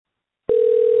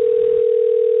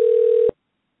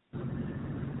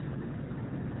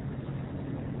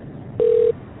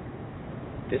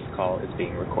call is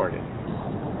being recorded.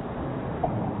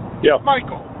 Yo.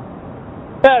 Michael.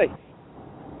 Patty.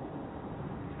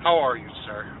 How are you,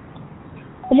 sir?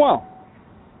 I'm well.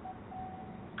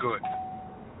 Good.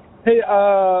 Hey,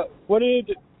 what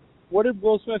did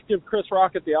Will Smith give Chris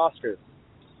Rock at the Oscars?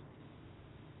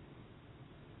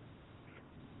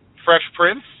 Fresh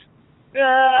Prince?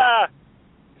 Yeah.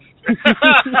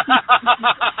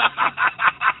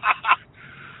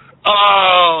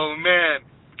 Oh, man.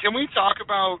 Can we talk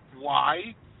about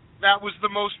why that was the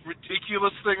most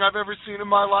ridiculous thing I've ever seen in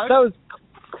my life? That was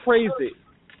crazy.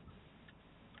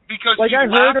 Because like, he I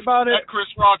heard laughed about it. at Chris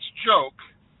Rock's joke.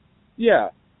 Yeah.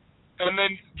 And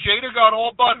then Jada got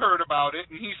all butthurt about it,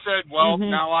 and he said, well,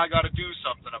 now I got to do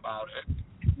something about it.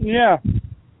 Yeah.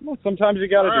 Well, sometimes you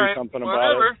got to do something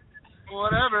about it.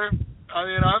 Whatever. I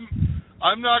mean,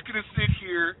 I'm not going to sit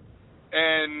here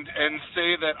and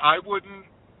say that I wouldn't,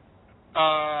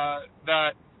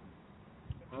 that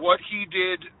what he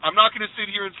did, I'm not going to sit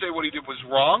here and say what he did was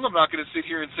wrong. I'm not going to sit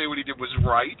here and say what he did was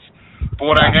right. But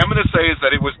what I am going to say is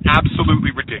that it was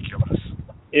absolutely ridiculous.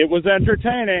 It was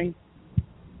entertaining.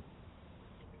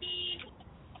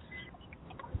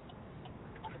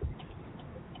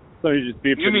 So you just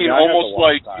beeped You mean almost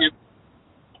like it?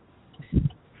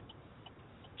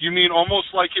 You mean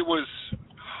almost like it was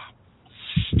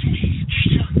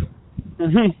staged?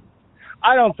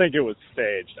 I don't think it was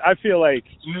staged. I feel like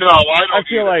no, I don't. I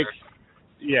feel either. like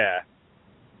yeah.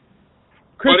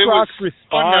 Chris Rock's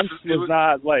response was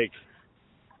not like.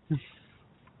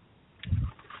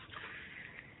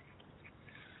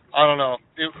 I don't know.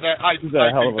 I think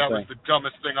that was the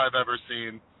dumbest thing I've ever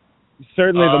seen.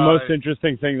 Certainly the most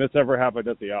interesting thing that's ever happened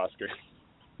at the Oscars.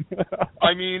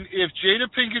 I mean, if Jada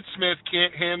Pinkett Smith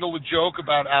can't handle a joke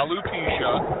about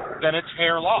alopecia, then it's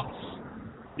hair loss.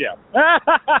 Yeah.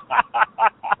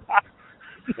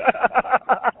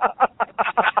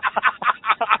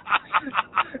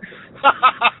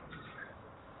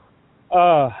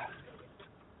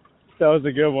 That was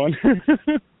a good one.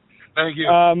 Thank you.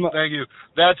 Thank you.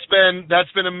 That's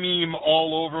been a meme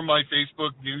all over my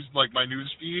Facebook news, like my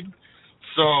news feed.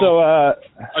 So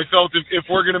I felt if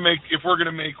we're gonna make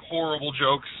horrible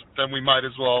jokes, then we might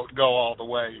as well go all the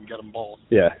way and get them both.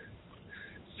 Yeah.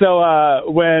 So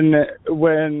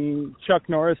when Chuck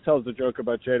Norris tells a joke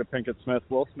about Jada Pinkett Smith,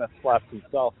 Will Smith slaps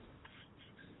himself.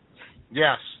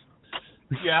 Yes.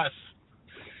 Yes.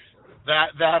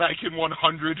 That I can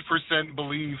 100%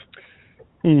 believe.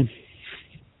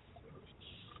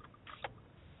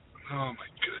 Oh my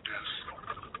goodness.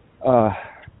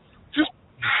 Just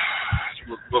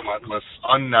relentless,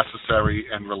 unnecessary,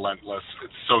 and relentless.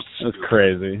 It's so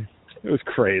stupid. It was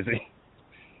crazy.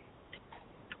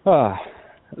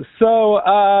 So,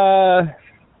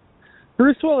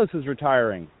 Bruce Willis is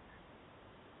retiring.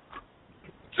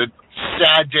 It's a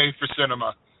sad day for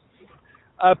cinema.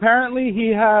 Apparently, he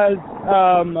has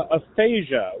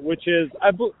aphasia, which is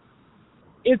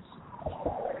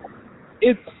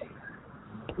it's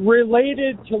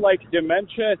related to like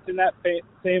dementia. It's in that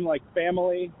same like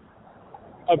family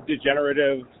of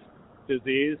degenerative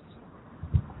disease.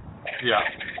 Yeah.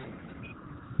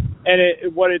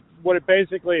 And what it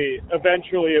basically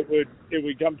eventually it would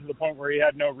come to the point where he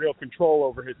had no real control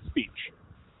over his speech.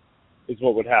 Is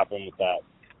what would happen with that.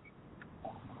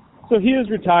 So he is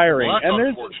retiring, well,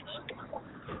 and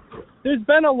there's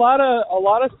been a lot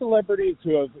of celebrities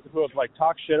who have like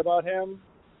talked shit about him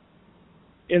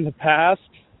in the past,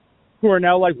 who are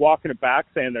now like walking it back,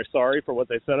 saying they're sorry for what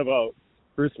they said about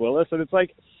Bruce Willis. And it's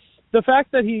like, the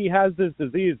fact that he has this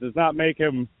disease does not make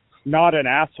him not an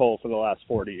asshole for the last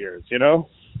 40 years, you know?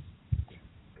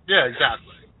 Yeah,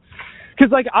 exactly.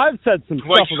 Because like I've said some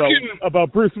stuff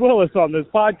about Bruce Willis on this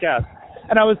podcast,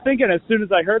 and I was thinking as soon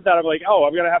as I heard that, I'm like, oh,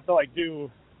 I'm gonna have to like do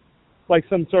like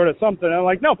some sort of something. And I'm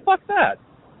like, no, fuck that.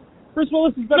 Bruce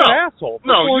Willis has been an asshole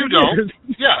for 40 you don't. years.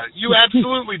 Yeah, you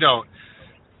absolutely don't.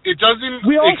 It doesn't.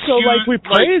 We also we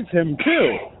praise him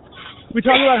too. We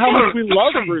talk about how much we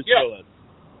love Bruce Willis.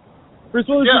 Bruce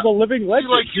Willis is a living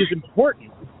legend. He's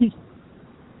important.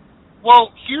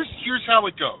 Well, here's how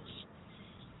it goes.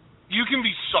 You can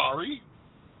be sorry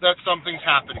that something's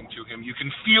happening to him. You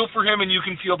can feel for him and you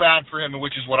can feel bad for him,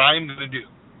 which is what I am going to do.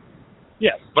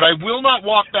 Yes. But I will not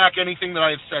walk back anything that I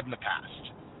have said in the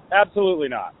past. Absolutely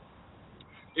not.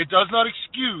 It does not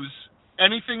excuse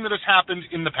anything that has happened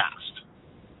in the past.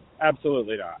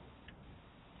 Absolutely not.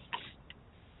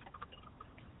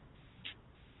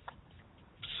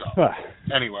 So,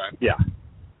 anyway. Yeah.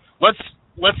 Let's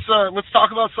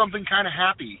talk about something kind of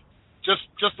happy.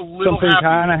 Just a little something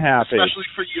kind of happy. Especially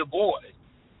for your boy.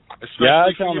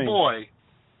 Especially for your boy.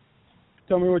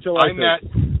 Tell me what you like.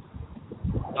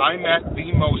 I met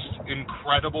the most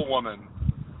incredible woman.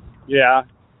 Yeah.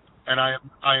 And I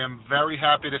am very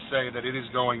happy to say that it is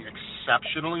going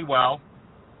exceptionally well.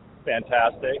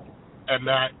 Fantastic. And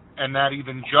that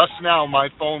even just now my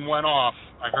phone went off.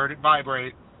 I heard it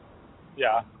vibrate.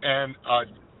 Yeah. And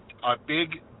a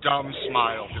big dumb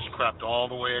smile just crept all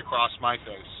the way across my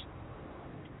face.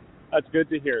 That's good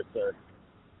to hear, sir.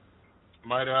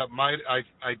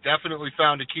 I definitely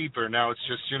found a keeper. Now it's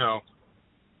just,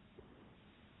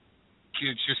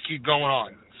 just keep going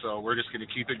on. So we're just going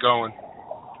to keep it going.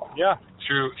 Yeah.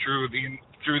 Through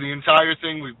the entire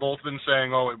thing, we've both been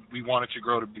saying, we want it to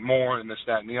grow to be more and this,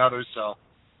 that, and the other. So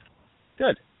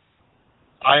good.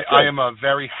 I am a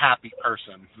very happy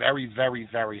person. Very, very,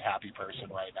 very happy person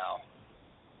right now.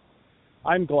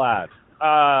 I'm glad.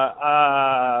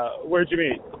 Where'd you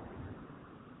meet?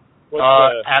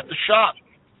 At the shop.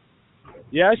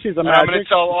 Yeah, she's a magic. I'm going to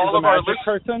tell all of our listeners.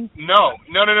 Person? No.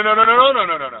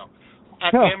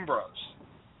 At Ambrose.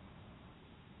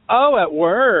 Oh, at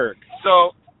work.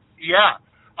 So, yeah,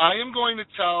 I am going to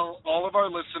tell all of our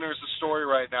listeners a story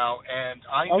right now, and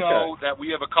I know that we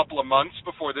have a couple of months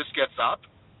before this gets up.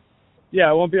 Yeah,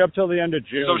 it won't be up till the end of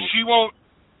June. So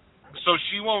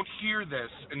she won't hear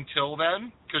this until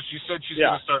then, because she said she's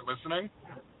going to start listening.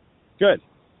 Good.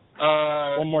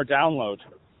 One more download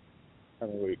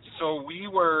every week. So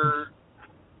her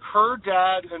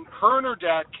and her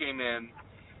dad came in,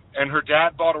 and her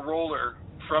dad bought a roller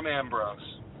from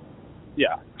Ambrose.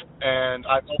 Yeah. And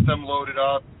I helped them load it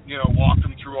up, walked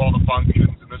them through all the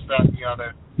functions and this, that, and the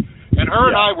other. And her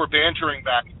and I were bantering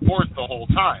back and forth the whole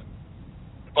time.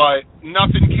 But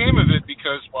nothing came of it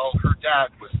because, her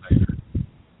dad was there.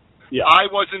 Yeah. I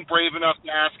wasn't brave enough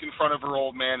to ask in front of her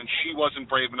old man, and she wasn't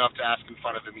brave enough to ask in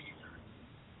front of him either.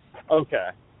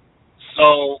 Okay.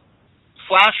 So,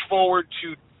 flash forward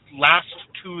to last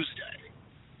Tuesday.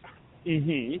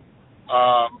 Mm-hmm.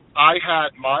 I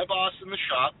had my boss in the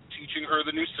shop teaching her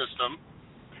the new system,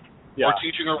 or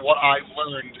teaching her what I've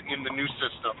learned in the new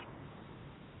system.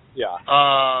 Yeah.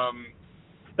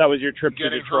 That was your trip to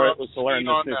Detroit, was to learn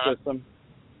this new system?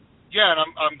 Yeah, and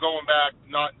I'm going back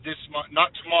not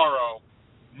tomorrow,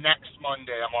 next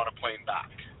Monday I'm on a plane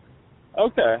back.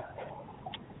 Okay.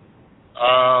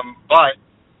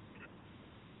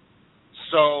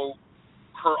 So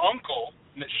her uncle,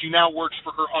 she now works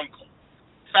for her uncle.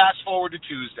 Fast forward to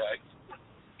Tuesday,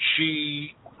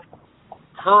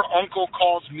 her uncle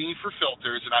calls me for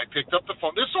filters, and I picked up the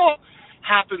phone. This all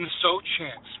happened so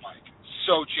chance, Mike.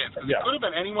 So chance. Because it could have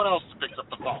been anyone else that picked up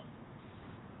the phone.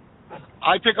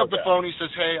 I pick up the phone. He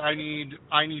says, "Hey, I need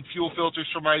fuel filters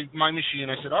for my machine."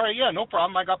 I said, "All right, yeah, no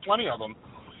problem. I got plenty of them."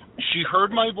 She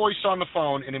heard my voice on the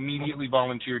phone and immediately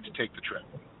volunteered to take the trip.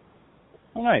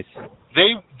 Oh, nice.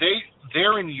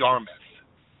 They're in Yarmouth,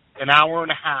 an hour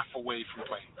and a half away from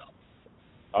Plainville.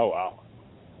 Oh, wow.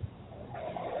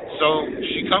 So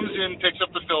she comes in, picks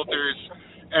up the filters,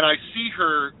 and I see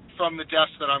her from the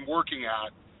desk that I'm working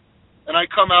at. And I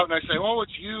come out and I say, "Oh,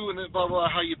 it's you," and then blah, blah,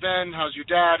 "how you been? How's your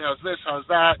dad? How's this? How's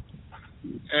that?"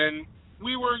 And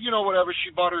we were, whatever. She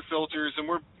bought her filters, and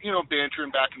we're,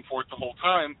 bantering back and forth the whole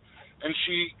time. And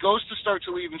she goes to start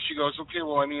to leave, and she goes, "Okay,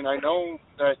 well, I know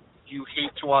that you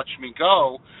hate to watch me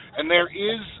go." And there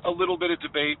is a little bit of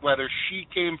debate whether she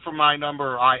came for my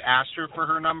number or I asked her for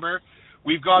her number.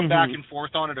 We've gone back and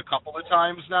forth on it a couple of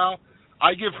times now.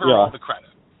 I give her all the credit.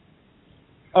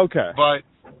 Okay. But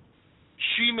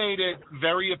she made it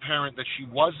very apparent that she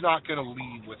was not going to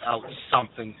leave without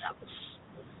something else.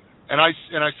 And I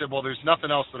said, "Well, there's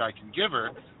nothing else that I can give her."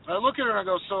 And I look at her and I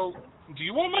go, "So, do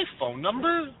you want my phone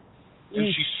number?"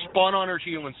 And she spun on her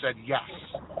heel and said, "Yes."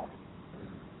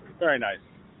 Very nice.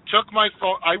 Took my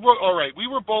phone. All right, we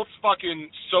were both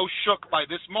fucking so shook by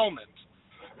this moment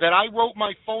that I wrote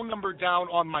my phone number down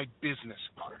on my business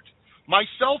card. My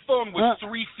cell phone was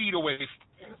 3 feet away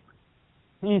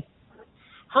from me.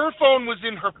 Her phone was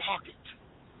in her pocket.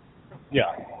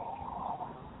 Yeah.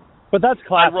 But that's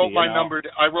classy. I wrote my number.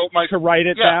 I wrote my to write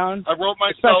it down. I wrote my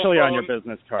especially cell phone, on your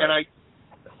business card.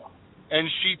 And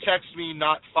she texted me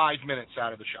not 5 minutes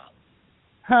out of the shop.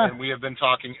 Huh. And we have been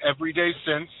talking every day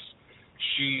since.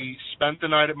 She spent the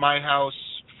night at my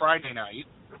house Friday night.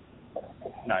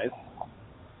 Nice.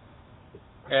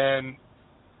 And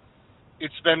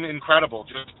it's been incredible.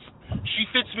 She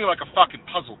fits me like a fucking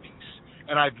puzzle piece,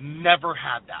 and I've never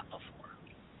had that before.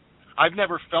 I've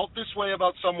never felt this way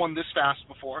about someone this fast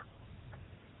before,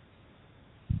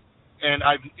 and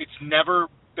it's never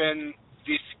been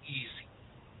this easy.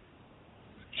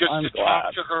 Just I'm to glad.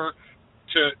 talk to her,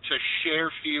 to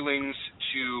share feelings,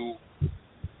 to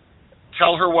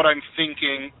tell her what I'm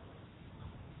thinking.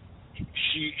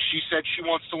 She said she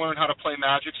wants to learn how to play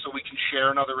Magic so we can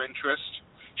share another interest.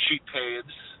 She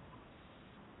pays.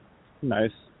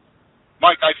 Nice.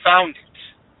 Mike, I found it.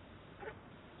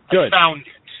 Good. I found it.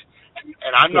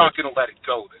 And I'm not going to let it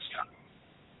go this time.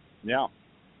 Yeah.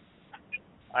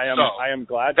 I am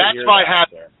glad to hear that.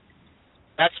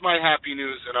 That's my happy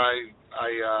news, and I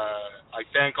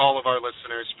thank all of our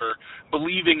listeners for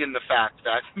believing in the fact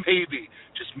that maybe,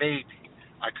 just maybe,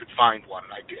 I could find one,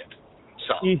 and I did.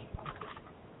 So.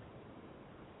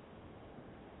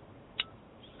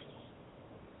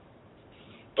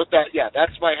 But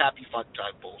that's my happy fun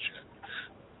time bullshit.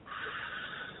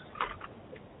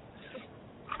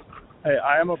 Hey,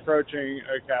 I am approaching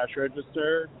a cash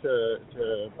register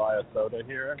to buy a soda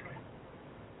here.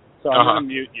 So I'm going to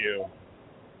mute you.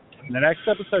 The next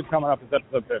episode coming up is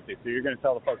episode 50, so you're going to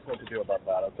tell the folks what to do about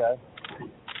that, okay?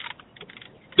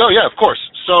 Oh, yeah, of course.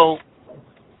 So,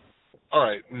 all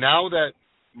right, now that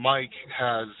Mike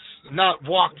has not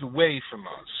walked away from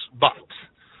us, but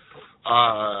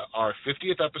our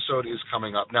 50th episode is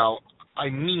coming up. Now, I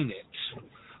mean it.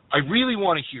 I really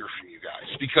want to hear from you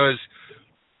guys, because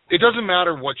it doesn't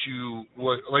matter what you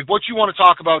want to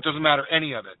talk about. Doesn't matter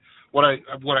any of it. What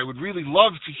I would really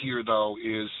love to hear, though,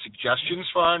 is suggestions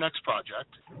for our next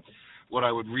project. What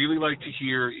I would really like to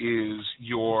hear is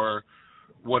your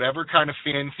whatever kind of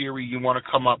fan theory you want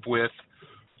to come up with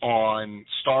on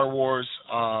Star Wars.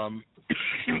 I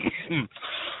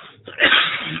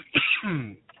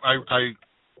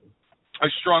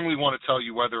strongly want to tell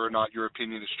you whether or not your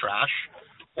opinion is trash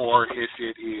or if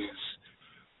it is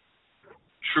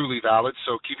truly valid.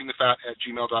 So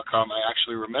keepingthefat@gmail.com. I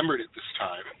actually remembered it this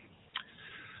time.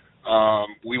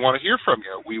 We want to hear from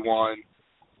you. We want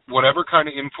whatever kind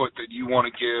of input that you want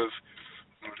to give.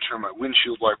 I'm going to turn my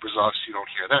windshield wipers off so you don't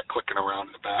hear that clicking around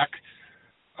in the back.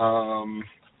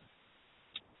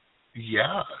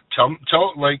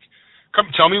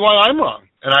 Tell me why I'm wrong,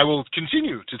 and I will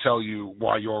continue to tell you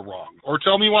why you're wrong. Or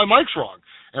tell me why Mike's wrong,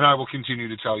 and I will continue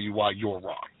to tell you why you're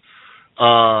wrong.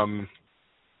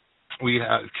 We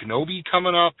have Kenobi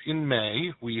coming up in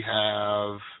May. We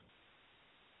have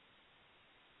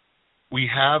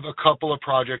a couple of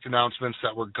project announcements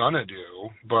that we're going to do,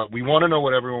 but we want to know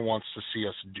what everyone wants to see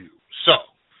us do. So,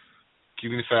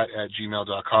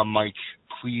 keepingthefat@gmail.com. Mike,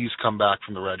 please come back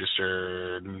from the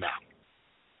register now.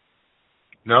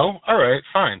 No? All right,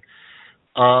 fine.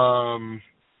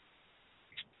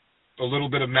 A little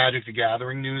bit of Magic the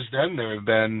Gathering news then. There have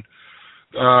been,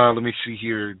 let me see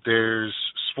here, there's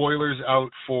spoilers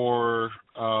out for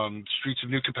Streets of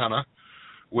New Capenna,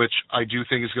 which I do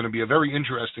think is going to be a very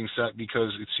interesting set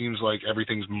because it seems like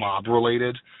everything's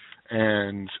mob-related,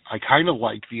 and I kind of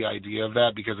like the idea of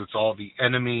that because it's all the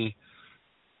enemy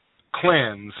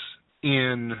clans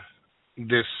in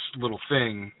this little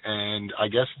thing, and I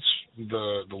guess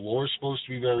the lore is supposed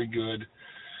to be very good,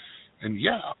 and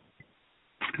yeah.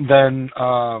 Then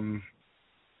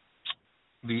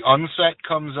the Unset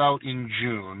comes out in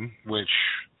June, which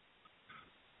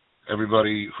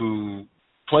everybody who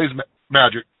plays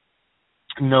Magic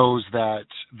knows that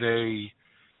they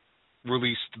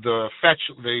released the fetch.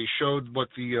 They showed what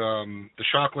the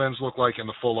Shocklands look like and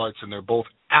the full arts, and they're both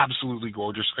absolutely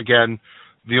gorgeous. Again,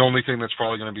 the only thing that's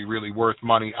probably going to be really worth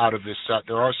money out of this set,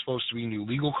 there are supposed to be new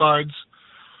legal cards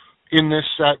in this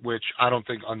set, which I don't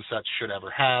think Unsets should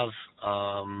ever have.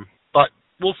 But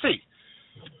we'll see.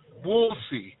 We'll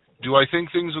see. Do I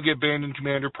think things will get banned in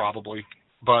Commander? Probably,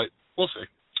 but we'll see.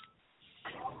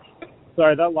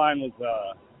 Sorry, that line was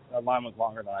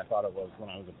longer than I thought it was when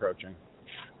I was approaching.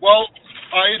 Well,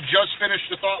 I had just finished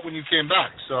the thought when you came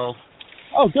back, so.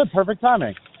 Oh, good, perfect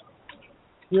timing.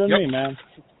 You and me, man.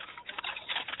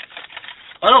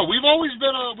 I know we've always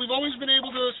been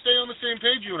able to stay on the same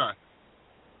page, you and I.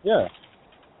 Yeah.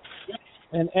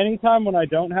 And anytime when I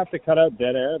don't have to cut out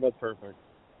dead air, that's perfect.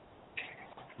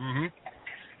 Mm-hmm.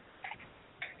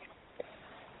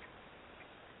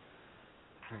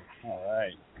 All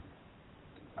right.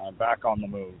 I'm back on the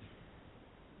move.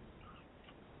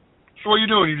 So what are you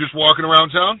doing? You just walking around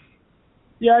town?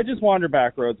 Yeah, I just wander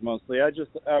back roads mostly. I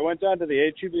went down to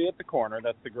the HEB at the corner.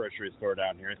 That's the grocery store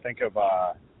down here. Think of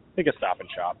Stop and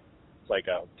Shop. It's like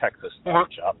a Texas Stop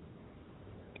and Shop.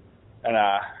 And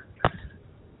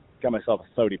got myself a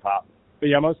soda pop. But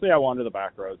yeah, mostly I wander the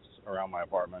back roads around my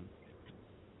apartment.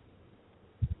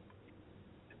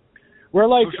 We're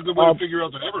like that's a good way to figure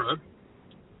out the neighborhood.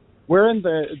 We're in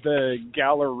the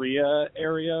Galleria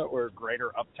area or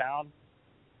Greater Uptown,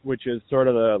 which is sort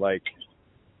of the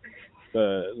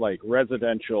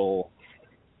residential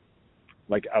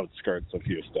outskirts of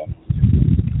Houston.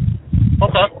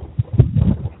 Okay.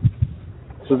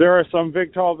 So there are some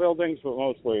big tall buildings, but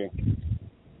mostly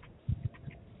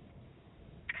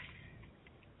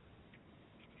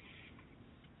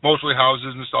Mostly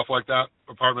houses and stuff like that,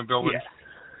 apartment buildings.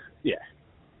 Yeah.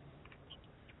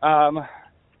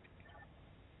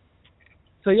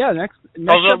 So yeah, next how's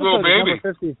that episode little baby? Is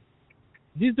number 50.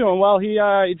 He's doing well. He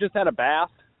just had a bath.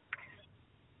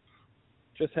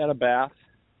 So bath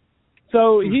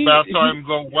time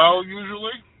go well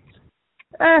usually?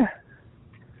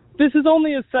 This is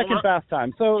only his second bath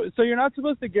time. So you're not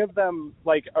supposed to give them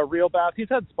like a real bath. He's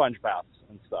had sponge baths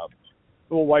and stuff.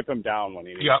 We'll wipe him down when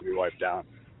he needs to be wiped down.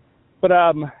 But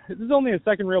this is only his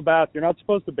second real bath. You're not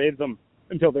supposed to bathe them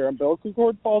until their umbilical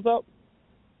cord falls out.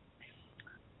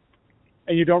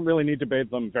 And you don't really need to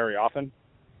bathe them very often.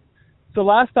 So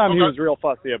last time he was real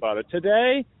fussy about it.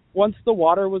 Today, once the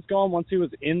water was gone, once he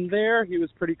was in there, he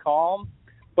was pretty calm.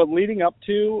 But leading up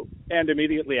to and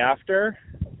immediately after,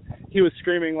 he was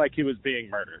screaming like he was being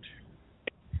murdered.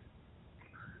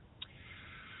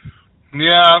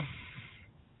 Yeah.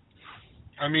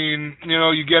 I mean,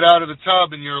 you get out of the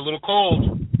tub and you're a little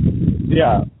cold.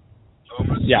 Yeah. So I'm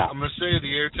gonna say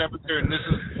the air temperature, and this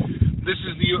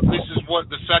is what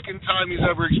the second time he's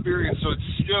ever experienced. So it's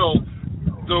still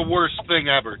the worst thing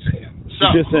ever to him.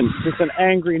 So just an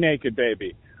angry naked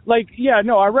baby. Like,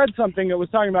 I read something that was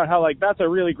talking about how like that's a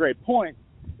really great point.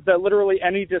 That literally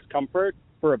any discomfort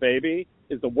for a baby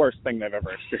is the worst thing they've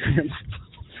ever experienced.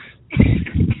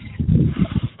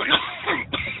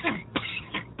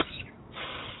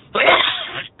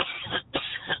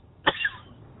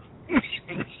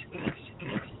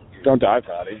 Don't die,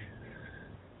 Patty.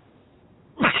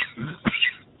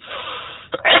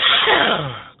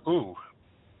 Ooh.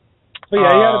 But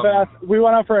yeah, he had a bath. We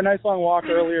went out for a nice long walk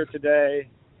earlier today.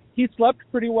 He slept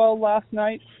pretty well last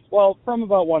night. Well, from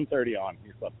about 1:30 on,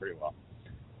 he slept pretty well.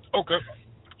 Okay.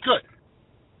 Good.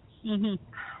 Mhm.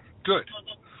 Good.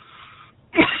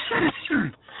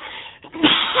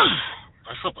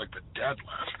 I slept like the dead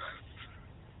last night.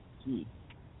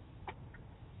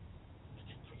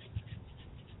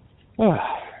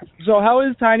 So how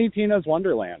is Tiny Tina's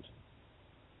Wonderland?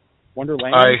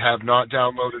 I have not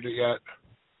downloaded it yet.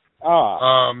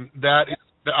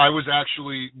 I was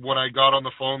actually, when I got on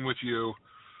the phone with you,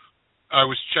 I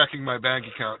was checking my bank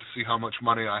account to see how much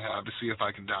money I have to see if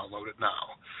I can download it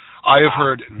now. I have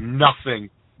heard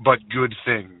nothing but good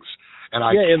things, and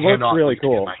I cannot really get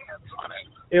cool. my hands on it.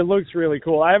 It looks really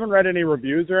cool. I haven't read any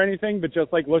reviews or anything, but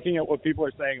just like looking at what people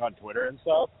are saying on Twitter and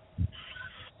stuff.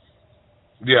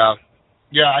 Yeah,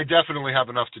 I definitely have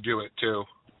enough to do it too.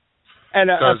 And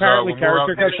apparently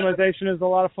character customization is a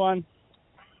lot of fun.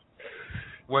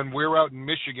 When we're out in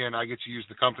Michigan, I get to use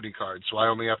the company card, so I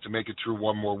only have to make it through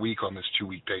one more week on this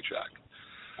 2-week paycheck.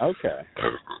 Okay.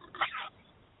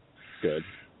 Good.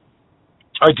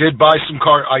 I did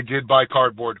buy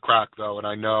cardboard crack though, and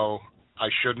I know I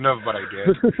shouldn't have, but I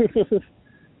did.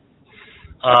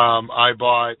 I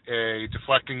bought a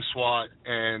deflecting SWAT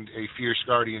and a Fierce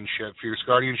Guardianship. Fierce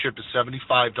Guardianship is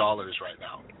 $75 right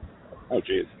now. Oh,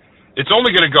 jeez. It's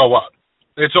only going to go up.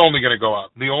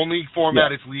 The only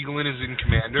format it's legal in is in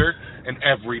Commander, and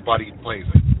everybody plays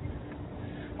it.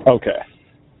 Okay.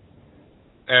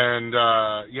 And,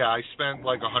 I spent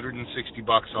like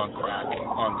 $160 on crack,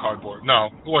 on cardboard. No,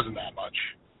 it wasn't that much.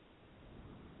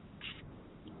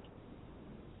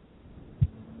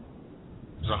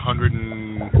 It was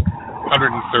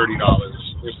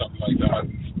 $130 or something like that.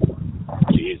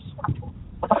 Jeez.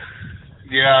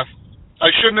 Yeah. I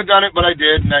shouldn't have done it, but I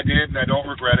did, and I don't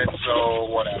regret it, so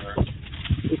whatever.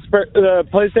 The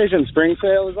PlayStation Spring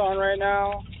Sale is on right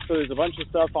now, so there's a bunch of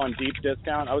stuff on deep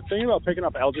discount. I was thinking about picking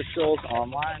up Elder Scrolls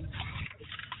Online.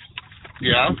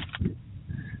 Yeah?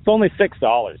 It's only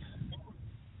 $6.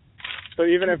 So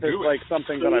even if it's like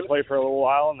something that I play for a little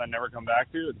while and then never come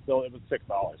back to, it was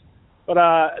 $6. But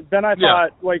then I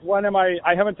thought, like,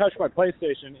 I haven't touched my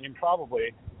PlayStation in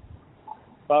probably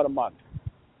about a month.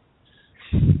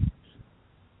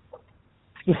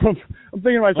 I'm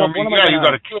thinking to myself, when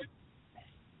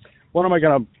am I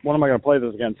gonna play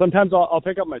this again? Sometimes I'll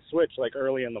pick up my Switch like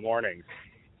early in the morning.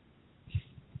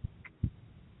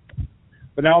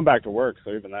 But now I'm back to work,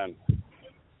 so even then.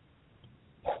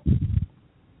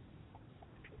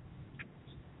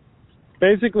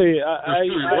 Basically,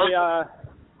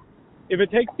 if it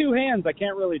takes two hands, I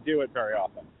can't really do it very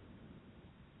often.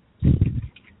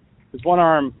 Because one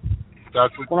arm's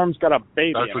got a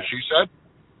baby. That's what she said?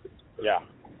 Yeah.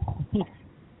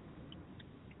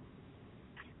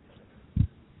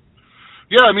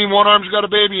 Yeah, I mean, one arm's got a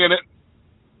baby in it.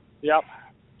 Yep.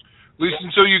 At least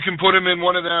until you can put him in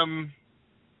one of them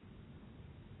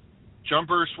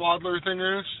jumper swaddler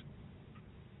thingers.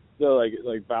 So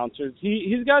like bouncers.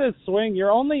 He's got his swing.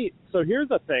 So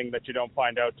here's a thing that you don't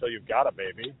find out till you've got a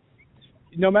baby.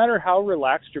 no matter how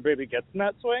relaxed your baby gets in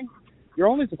that swing, you're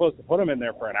only supposed to put them in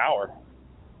there for an hour.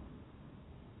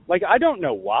 Like, I don't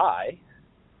know why,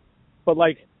 but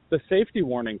like the safety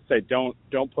warnings say don't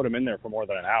put them in there for more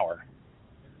than an hour.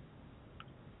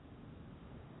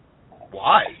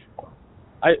 Why?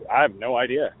 I have no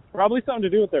idea. Probably something to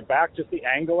do with their back, just the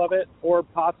angle of it, or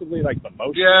possibly like the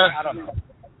motion. Yeah. I don't know.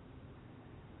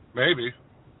 Maybe.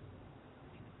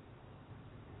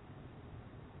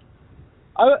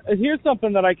 Here's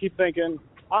something that I keep thinking.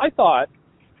 I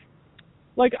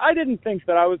didn't think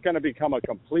that I was going to become a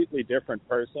completely different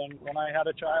person when I had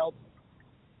a child.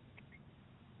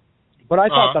 But I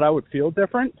thought that I would feel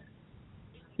different,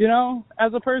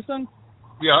 as a person.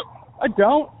 Yeah. I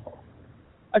don't.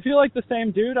 I feel like the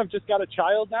same dude. I've just got a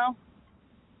child now.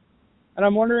 And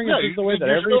I'm wondering if this is the way that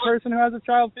every person who has a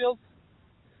child feels.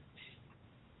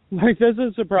 Like, this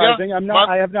is surprising. Yeah,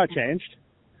 I have not changed.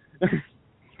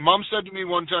 Mom said to me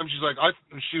one time, she was like,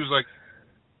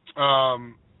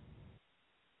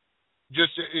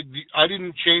 I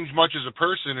didn't change much as a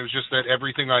person. It was just that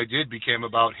everything I did became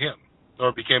about him,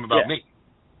 or became about me.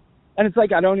 And it's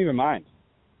like, I don't even mind.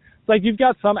 It's like, you've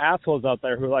got some assholes out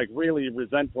there who are like really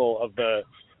resentful of the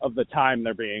time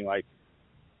they're being like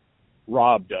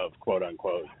robbed of, quote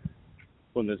unquote,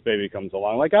 when this baby comes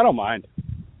along. Like, I don't mind.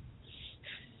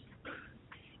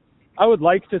 I would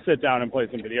like to sit down and play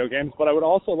some video games, but I would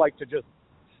also like to just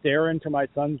stare into my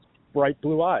son's bright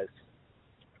blue eyes.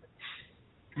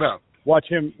 No. Watch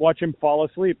him fall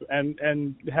asleep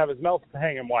and have his mouth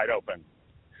hanging wide open.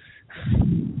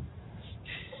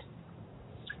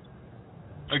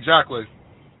 Exactly.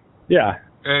 Yeah.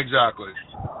 Exactly.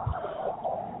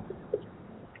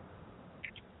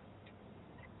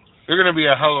 You're going to be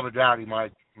a hell of a daddy,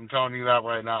 Mike. I'm telling you that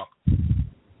right now.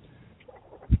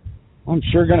 I'm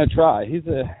sure going to try. He's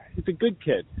a good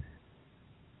kid.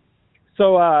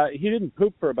 So he didn't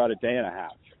poop for about a day and a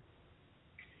half.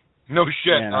 No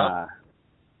shit, and, huh?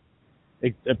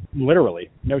 Literally,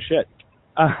 no shit.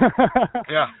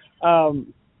 Yeah.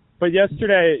 But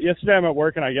yesterday I'm at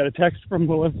work and I get a text from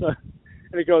Melissa,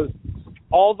 and it goes,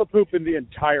 all the poop in the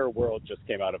entire world just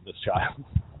came out of this child.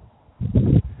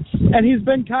 And he's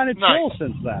been kind of chill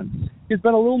since then. He's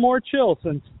been a little more chill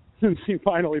since he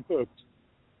finally pooped.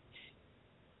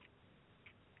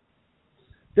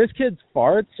 This kid's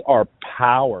farts are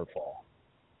powerful,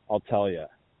 I'll tell you.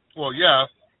 Well, yeah.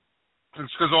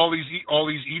 It's because all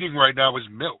he's eating right now is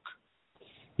milk.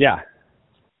 Yeah.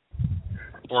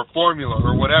 Or formula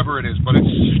or whatever it is, but it's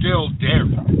still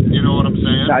dairy. You know what I'm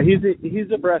saying? Now, he's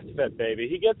a breastfed baby.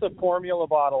 He gets a formula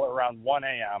bottle around 1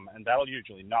 a.m., and that'll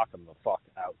usually knock him the fuck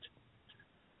out.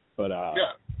 But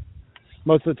yeah.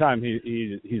 Most of the time,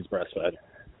 he's breastfed.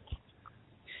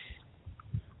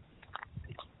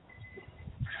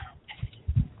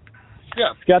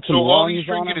 Yeah. He's got some so all he's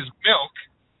drinking is milk.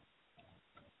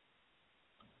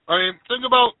 I mean, think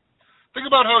about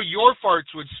how your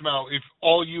farts would smell if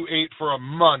all you ate for a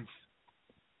month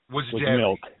was dairy.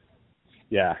 Milk.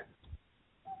 Yeah.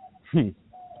 I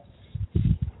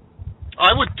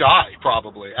would die,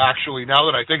 probably, actually. Now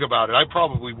that I think about it, I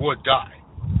probably would die.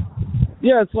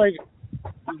 Yeah, it's like,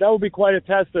 that would be quite a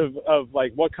test of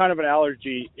like, what kind of an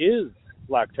allergy is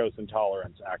lactose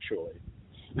intolerance, actually?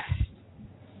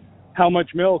 How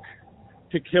much milk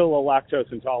to kill a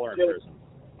lactose intolerant person?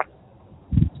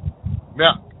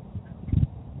 Yeah.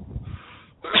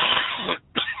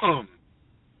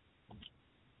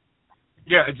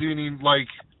 Yeah, it's meaning like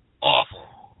awful.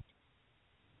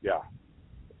 Yeah.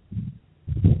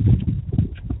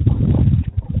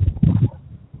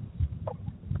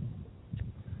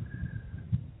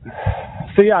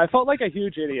 So yeah, I felt like a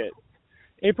huge idiot.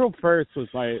 April 1st was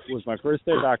my first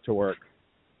day back to work.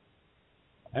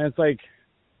 And it's like,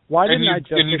 why didn't I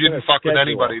just... And you didn't fuck with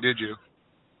anybody, did you?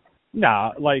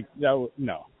 Nah, like, no.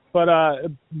 But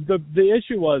the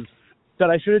issue was that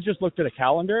I should have just looked at a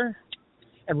calendar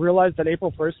and realized that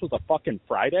April 1st was a fucking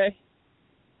Friday.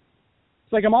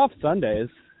 It's like, I'm off Sundays.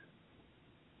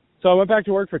 So I went back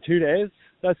to work for 2 days.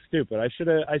 That's stupid. I should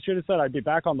have said I'd be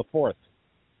back on the 4th.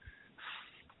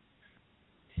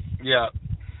 Yeah.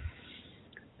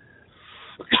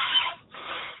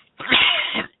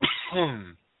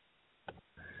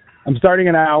 I'm starting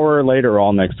an hour later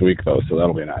all next week, though, so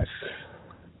that'll be nice.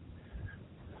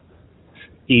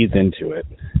 Ease into it.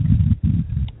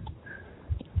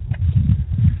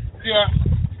 Yeah.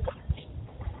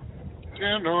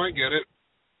 Yeah, no, I get it.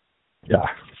 Yeah.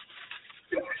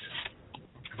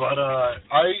 But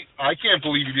I can't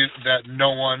believe you did that.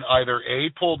 No one either A,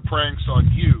 pulled pranks on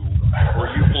you, or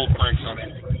you pulled pranks on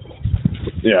anybody.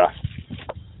 Yeah.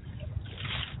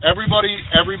 Everybody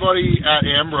at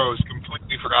Ambrose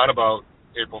completely forgot about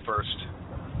April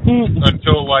 1st.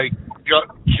 Until, like,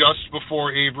 just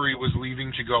before Avery was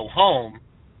leaving to go home,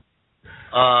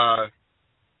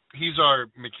 he's our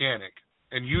mechanic.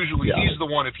 And usually he's the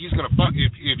one, if he's going to fuck,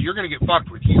 if you're going to get fucked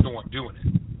with, he's the one doing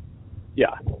it.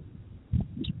 Yeah.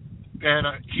 And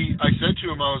I said to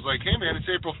him, I was like, hey, man, it's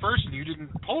April 1st, and you didn't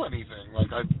pull anything.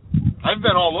 Like, I've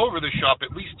been all over the shop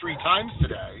at least 3 times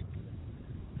today,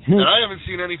 and I haven't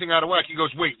seen anything out of whack. He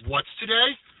goes, wait, what's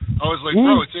today? I was like,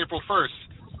 bro, it's April 1st.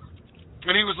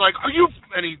 And he was like, are you...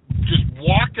 And he just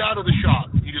walked out of the shop.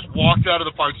 He just walked out of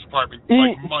the parts department,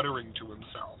 like, muttering to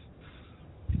himself.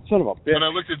 Son of a bitch. And I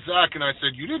looked at Zach, and I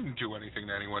said, you didn't do anything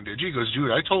to anyone, did you? He goes, dude,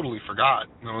 I totally forgot.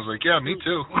 And I was like, yeah, me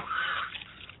too.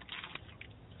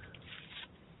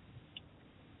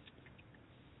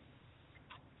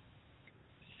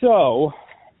 So,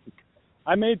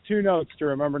 I made 2 notes to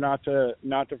remember not to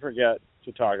forget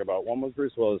to talk about. One was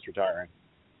Bruce Willis retiring,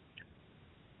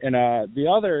 and the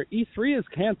other, E3 is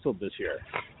canceled this year.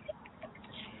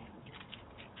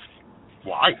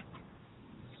 Why?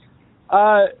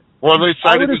 Well, they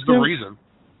cited as the reason.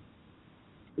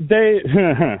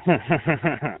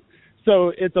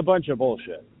 So it's a bunch of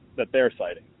bullshit that they're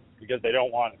citing because they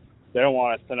don't want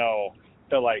us to know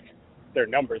that, like, their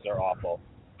numbers are awful.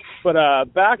 But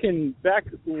back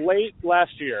late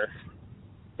last year,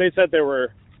 they said they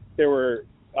were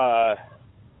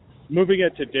moving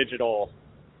it to digital,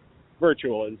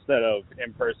 virtual instead of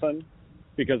in person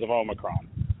because of Omicron.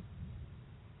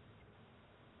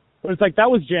 But it's like that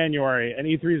was January and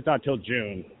E3 is not till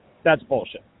June. That's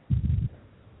bullshit.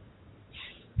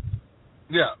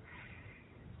 Yeah.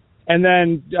 And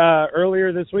then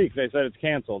earlier this week they said it's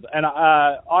canceled. And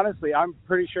honestly, I'm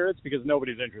pretty sure it's because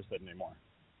nobody's interested anymore.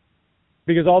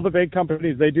 Because all the big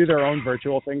companies, they do their own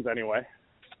virtual things anyway.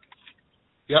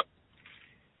 Yep.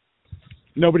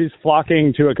 Nobody's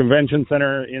flocking to a convention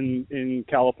center in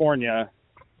California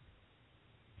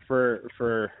for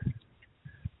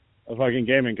a fucking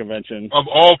gaming convention. Of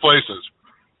all places.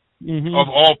 Mm-hmm. Of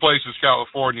all places,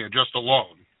 California, just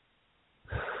alone.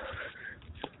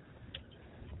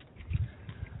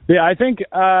 Yeah, I think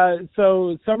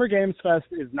so. Summer Games Fest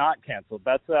is not canceled.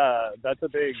 That's a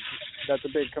big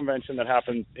convention that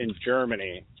happens in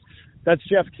Germany. That's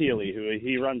Jeff Keighley, who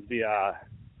he runs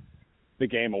the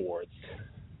Game Awards,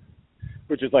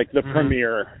 which is like the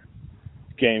premier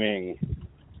gaming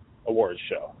awards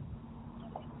show.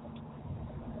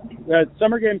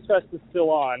 Summer Games Fest is still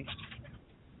on.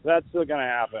 That's still gonna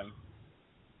happen,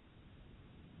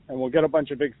 and we'll get a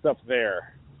bunch of big stuff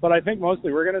there. But I think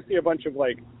mostly we're gonna see a bunch of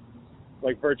like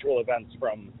virtual events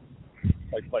from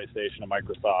like PlayStation and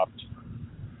Microsoft,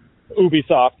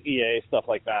 Ubisoft, EA, stuff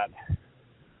like that.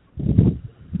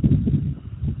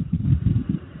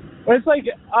 But it's like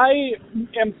I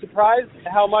am surprised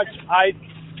how much I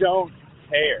don't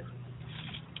care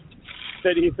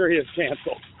that E3 is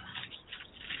canceled.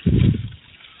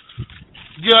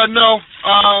 Yeah, no.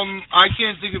 I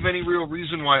can't think of any real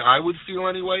reason why I would feel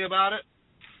any way about it.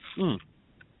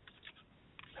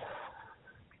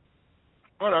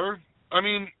 Whatever. I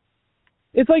mean...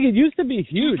 It's like it used to be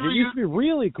huge. It used to be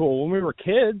really cool when we were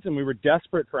kids and we were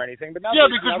desperate for anything. But now,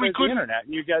 because we couldn't... the internet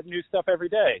and you get new stuff every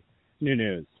day. New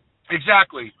news.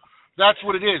 Exactly. That's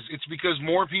what it is. It's because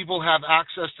more people have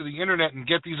access to the internet and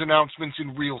get these announcements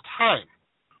in real time.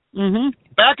 Mm-hmm.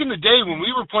 Back in the day when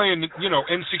we were playing,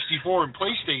 N64 and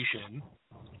PlayStation,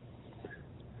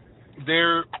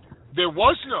 there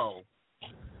was no...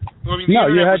 I mean,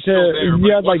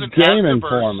 you had like Game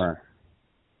Informer.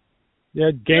 You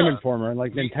had Game Informer and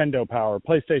like Nintendo Power,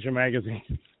 PlayStation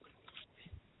Magazine.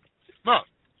 No.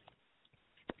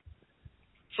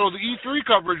 So the E3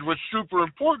 coverage was super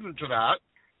important to that.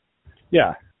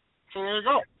 Yeah. So there you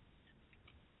go.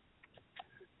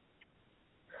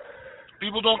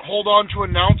 People don't hold on to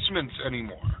announcements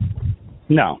anymore.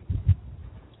 No.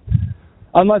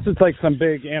 Unless it's like some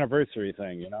big anniversary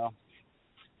thing,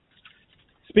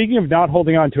 Speaking of not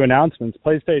holding on to announcements,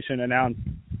 PlayStation announced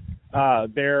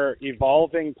they're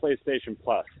evolving PlayStation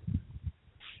Plus.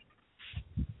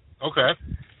 Okay.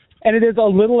 And it is a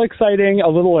little exciting, a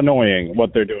little annoying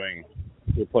what they're doing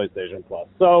with PlayStation Plus.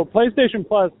 So PlayStation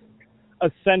Plus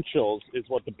Essentials is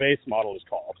what the base model is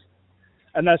called.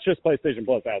 And that's just PlayStation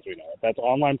Plus as we know it. That's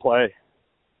online play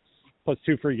plus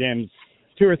 2 or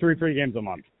 3 free games a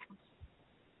month.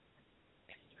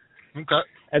 Okay.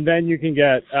 And then you can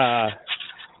get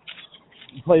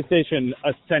PlayStation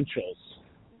Essentials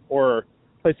or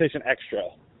PlayStation Extra,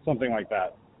 something like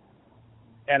that.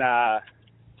 And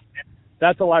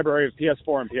that's a library of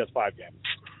PS4 and PS5 games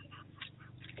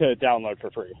to download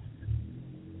for free.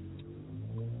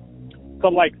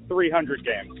 Some like 300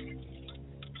 games.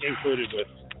 included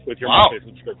with your monthly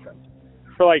subscription.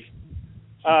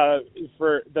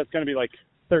 That's going to be like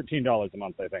 $13 a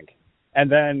month, I think. And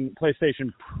then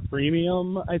PlayStation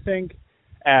Premium, I think,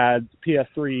 adds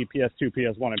PS3, PS2,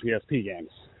 PS1, and PSP games.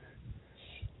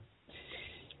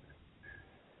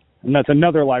 And that's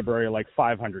another library of like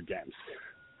 500 games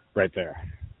right there.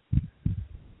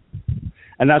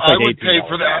 And that's like I would pay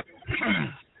for that.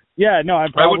 Yeah, no,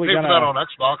 I'm probably I would pay for that on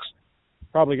Xbox.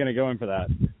 Probably going to go in for that.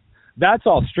 That's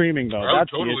all streaming, though.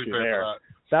 That's totally the issue there. That.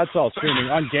 That's all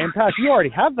streaming. On Game Pass, you already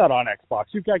have that on Xbox.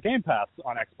 You've got Game Pass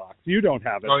on Xbox. You don't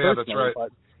have it. Oh, yeah, that's right. But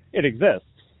it exists.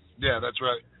 Yeah, that's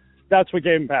right. That's what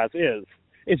Game Pass is.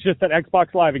 It's just that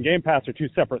Xbox Live and Game Pass are two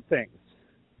separate things.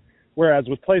 Whereas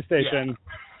with PlayStation,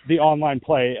 the online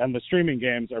play and the streaming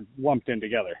games are lumped in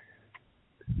together.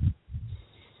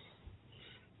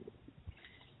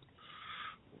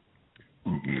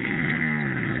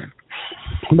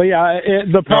 But yeah,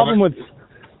 the problem with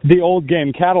the old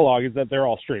game catalog is that they're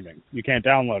all streaming. You can't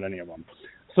download any of them.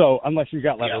 So unless you've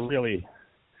got like a really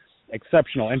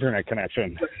exceptional internet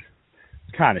connection,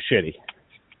 it's kind of shitty.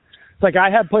 It's like I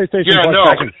had PlayStation Plus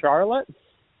back in Charlotte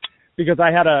because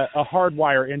I had a hard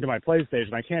wire into my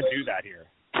PlayStation. I can't do that here.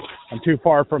 I'm too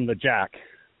far from the jack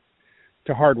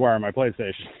to hardwire my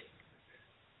PlayStation.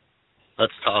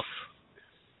 That's tough.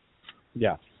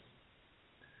 Yeah.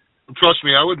 Trust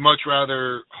me, I would much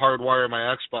rather hardwire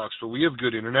my Xbox, but we have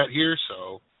good internet here,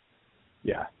 so.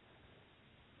 Yeah.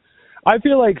 I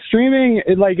feel like streaming,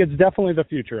 it's definitely the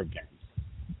future of games.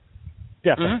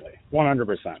 Definitely.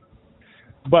 100%.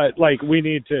 But, we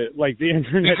need to, the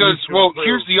internet. Because,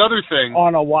 here's the other thing.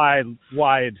 On a wide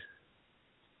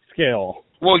scale.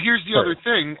 Well, here's the other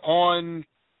thing. On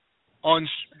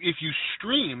if you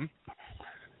stream,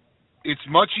 it's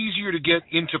much easier to get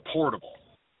into portable.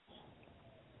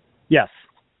 Yes.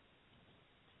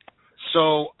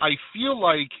 So I feel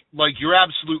like you're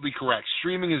absolutely correct.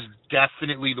 Streaming is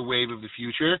definitely the wave of the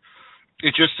future.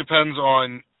 It just depends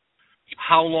on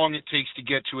how long it takes to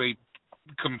get to a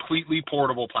completely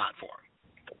portable platform.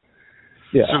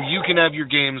 Yeah. So you can have your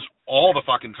games all the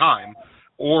fucking time,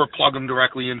 or plug them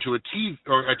directly into a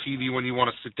TV when you want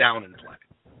to sit down and play.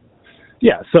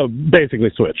 Yeah. So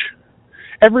basically, Switch.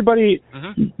 Everybody.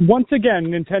 Once again,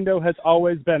 Nintendo has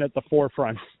always been at the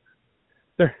forefront.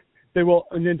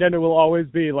 Nintendo will always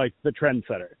be the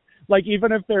trendsetter.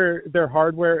 Even if their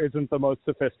hardware isn't the most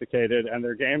sophisticated and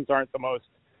their games aren't the most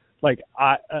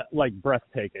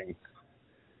breathtaking,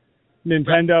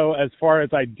 Nintendo, as far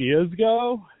as ideas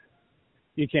go,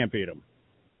 you can't beat them.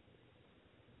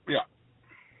 Yeah.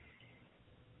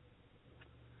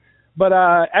 But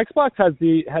Xbox has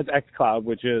xCloud,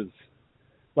 which is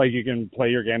you can play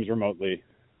your games remotely,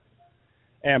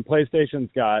 and PlayStation's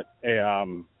got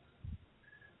an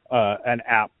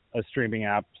app, a streaming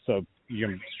app, so you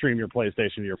can stream your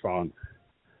PlayStation to your phone.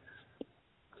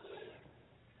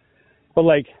 But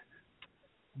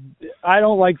I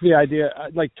don't like the idea,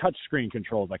 touch screen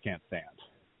controls I can't stand.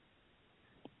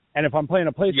 And if I'm playing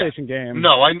a PlayStation game,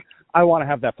 I want to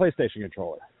have that PlayStation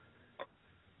controller.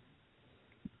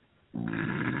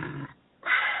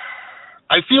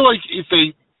 I feel like if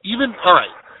they all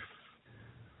right.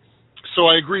 So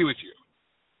I agree with you.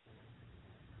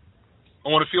 I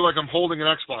want to feel like I'm holding an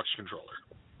Xbox controller.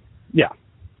 Yeah.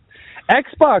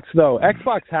 Xbox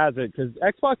has it because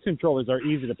Xbox controllers are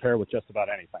easy to pair with just about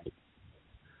anything.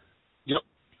 Yep.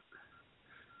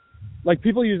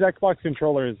 People use Xbox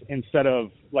controllers instead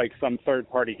of some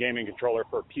third-party gaming controller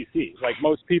for PC.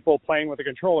 Most people playing with a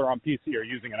controller on PC are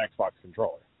using an Xbox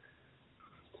controller.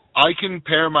 I can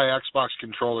pair my Xbox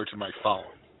controller to my phone.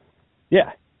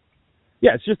 Yeah.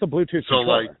 Yeah, it's just a Bluetooth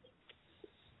controller.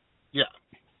 Yeah.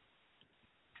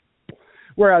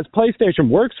 Whereas PlayStation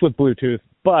works with Bluetooth,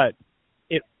 but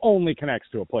it only connects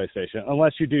to a PlayStation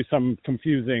unless you do some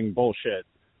confusing bullshit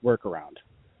workaround.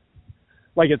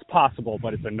 It's possible,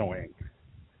 but it's annoying.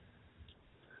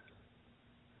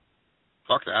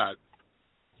 Fuck that.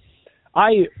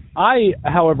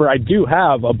 However, I do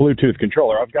have a Bluetooth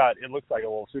controller. It looks like a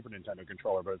little Super Nintendo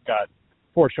controller, but it's got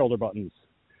 4 shoulder buttons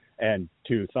and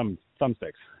 2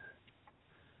 thumbsticks.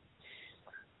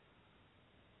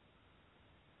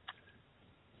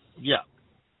 Yeah.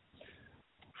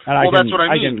 And that's what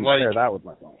I mean. I can pair that with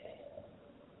my phone.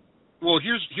 Well,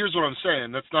 here's what I'm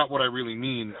saying. That's not what I really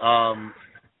mean.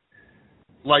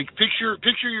 Picture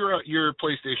your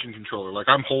PlayStation controller.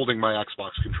 I'm holding my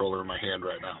Xbox controller in my hand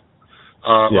right now.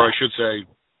 Or I should say,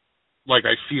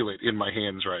 I feel it in my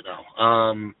hands right now.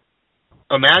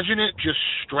 Imagine it just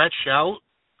stretched out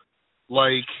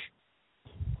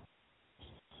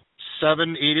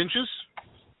 7, 8 inches.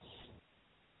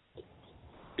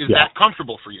 Is that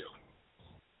comfortable for you?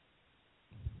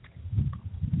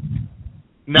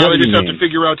 Now they just have to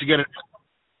figure out to get it.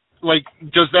 Like,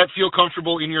 does that feel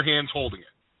comfortable in your hands holding it?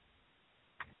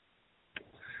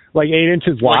 Like 8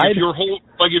 inches wide? If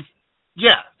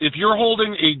you're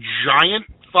holding a giant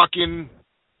fucking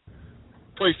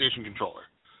PlayStation controller.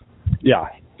 Yeah.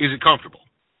 Is it comfortable?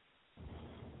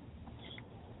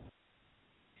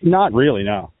 Not really,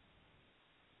 no.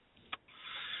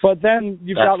 But then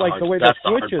you've got like the way the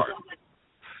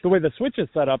Switch is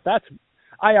set up.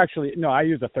 I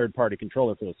use a third-party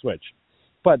controller for the Switch,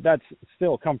 but that's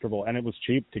still comfortable, and it was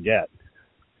cheap to get.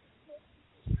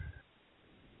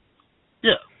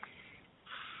 Yeah.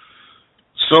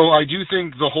 So I do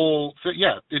think the whole thing,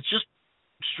 it's just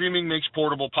streaming makes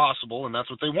portable possible, and that's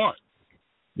what they want.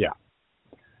 Yeah.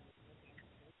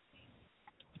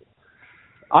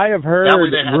 I have heard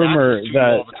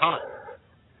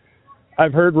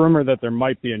rumor that there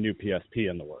might be a new PSP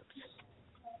in the works.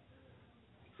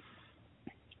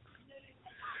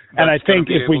 And I think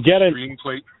if we get a new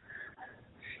PSP,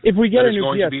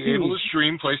 to be able to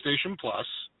stream PlayStation Plus.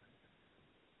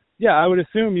 Yeah, I would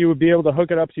assume you would be able to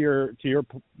hook it up to your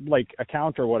like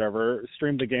account or whatever,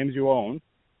 stream the games you own,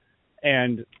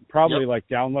 and probably like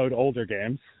download older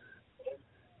games.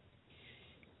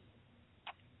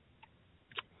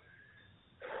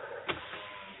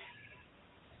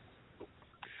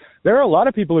 There are a lot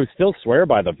of people who still swear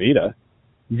by the Vita.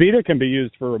 Vita can be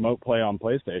used for remote play on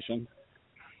PlayStation.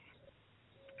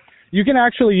 You can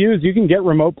get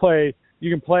remote play.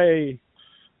 You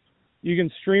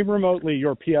can stream remotely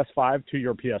your PS5 to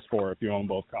your PS4 if you own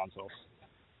both consoles.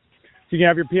 So you can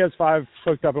have your PS5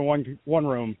 hooked up in one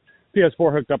room,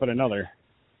 PS4 hooked up in another,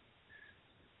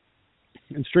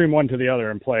 and stream one to the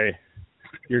other and play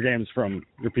your games from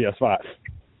your PS5.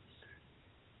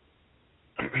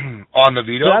 On the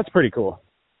Vita? So that's pretty cool.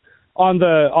 On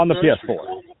the PS4.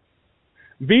 Cool.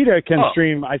 Vita can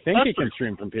stream, I think it can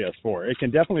stream from PS4. It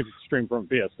can definitely stream from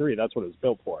PS3. That's what it's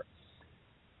built for.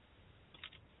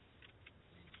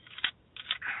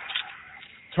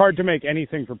 It's hard to make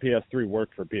anything for PS3 work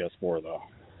for PS4, though.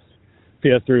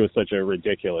 PS3 was such a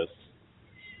ridiculous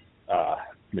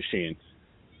machine.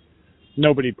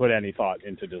 Nobody put any thought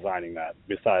into designing that,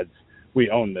 besides we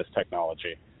own this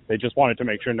technology. They just wanted to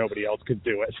make sure nobody else could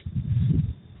do it.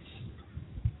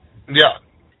 Yeah.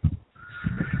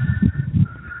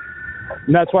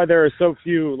 And that's why there are so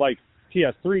few, like,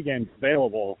 PS3 games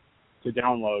available to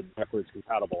download backwards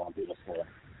compatible on PS4.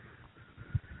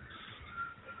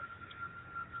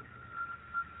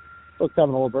 Folks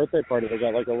having a little birthday party. They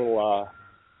got, like, a little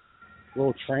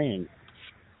train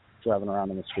driving around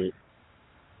in the street.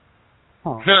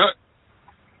 Huh.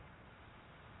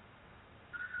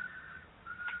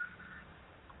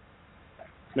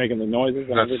 Making the noises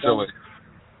and everything. That's silly.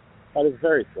 That is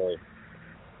very silly.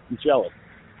 I'm jealous.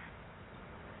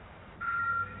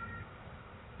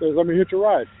 Says, let me hitch a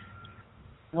ride.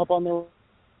 Help on the...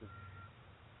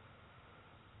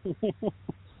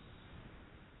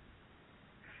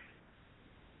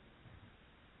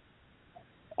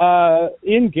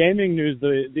 In gaming news,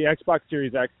 the Xbox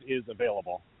Series X is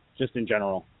available, just in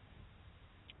general.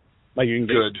 Like you can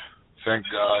get... Good. Thank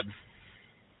God.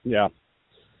 Yeah.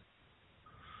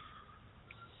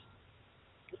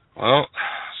 Well,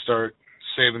 start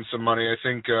saving some money. I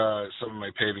think some of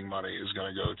my paving money is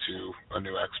going to go to a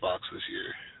new Xbox this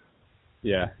year.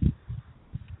 Yeah.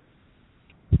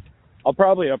 I'll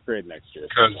probably upgrade next year.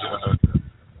 Because,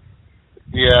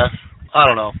 yeah, I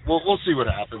don't know. We'll see what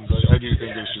happens. I do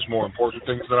think there's just more important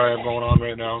things that I have going on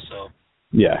right now. So.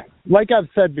 Yeah. Like I've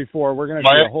said before, we're going to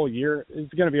be a whole year.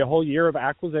 It's going to be a whole year of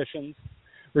acquisitions.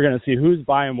 We're going to see who's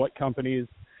buying what companies,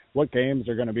 what games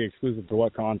are going to be exclusive to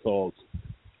what consoles.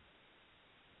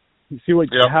 See what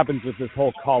happens with this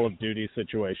whole Call of Duty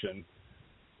situation,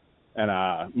 and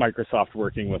Microsoft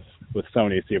working with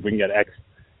Sony. See if we can get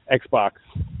Xbox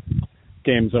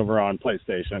games over on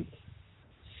PlayStation.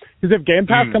 Because if Game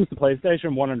Pass comes to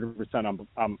PlayStation, 100%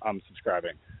 I'm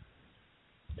subscribing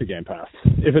to Game Pass.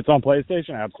 If it's on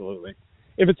PlayStation, absolutely.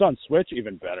 If it's on Switch,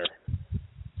 even better.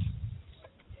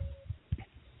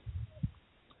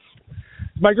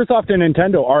 Microsoft and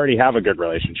Nintendo already have a good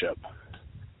relationship.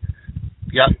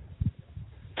 Yep.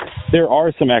 There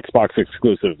are some Xbox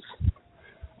exclusives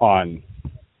on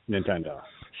Nintendo.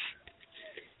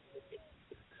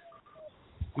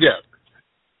 Yeah.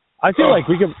 I feel like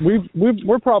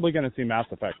we're probably going to see Mass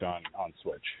Effect on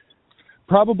Switch.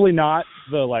 Probably not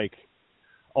the like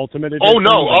Ultimate Edition. Oh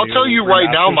no, I'll tell you right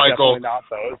now, Michael. Not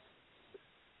those.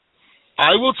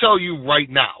 I will tell you right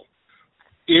now.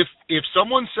 If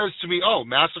someone says to me, "Oh,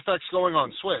 Mass Effect's going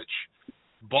on Switch,"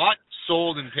 bought,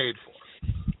 sold, and paid for.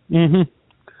 Mhm.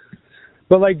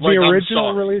 But like the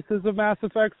original releases of Mass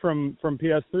Effect from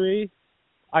PS3,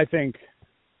 I think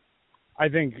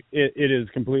it is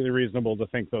completely reasonable to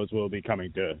think those will be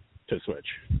coming to Switch.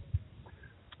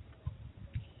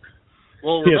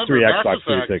 Well, PS3, remember, Xbox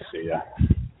 360, yeah.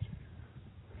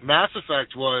 Mass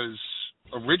Effect was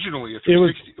originally a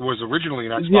 360. It was originally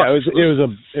an Xbox. Yeah,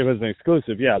 exclusive. it was an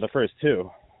exclusive. Yeah, the first two.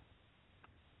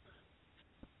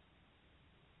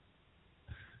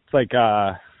 It's like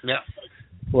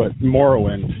what,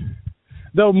 Morrowind.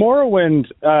 Though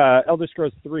Morrowind, Elder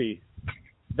Scrolls 3,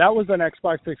 that was an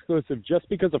Xbox exclusive just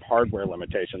because of hardware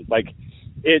limitations. Like,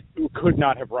 it could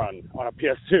not have run on a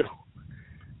PS2.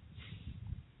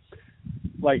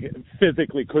 Like,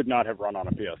 physically could not have run on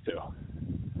a PS2.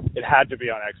 It had to be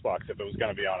on Xbox if it was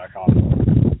going to be on a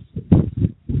console.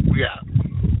 Yeah.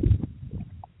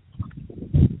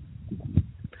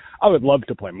 I would love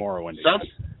to play Morrowind.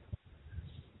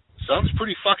 Sounds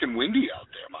pretty fucking windy out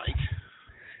there, Mike.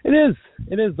 It is.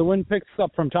 It is. The wind picks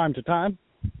up from time to time.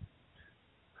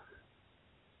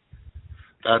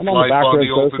 That's life on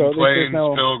the open plains,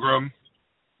 Pilgrim.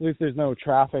 At least there's no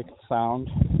traffic sound.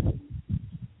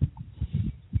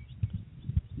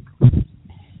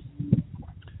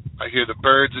 I hear the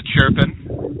birds are chirping.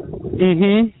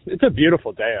 Mm-hmm. It's a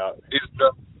beautiful day out.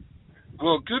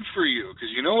 Well, good for you,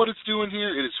 because you know what it's doing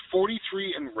here? It is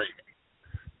 43 and raining.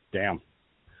 Damn.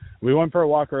 We went for a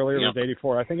walk earlier. It was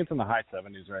 84. I think it's in the high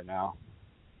 70s right now.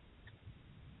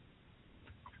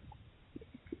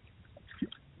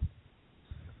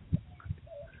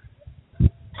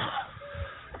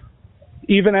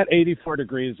 Even at 84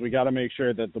 degrees, we got to make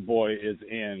sure that the boy is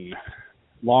in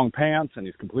long pants and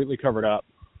he's completely covered up.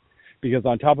 Because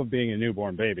on top of being a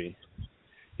newborn baby,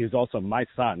 he's also my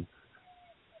son.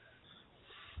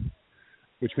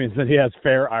 Which means that he has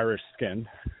fair Irish skin.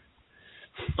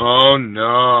 Oh,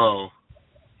 no.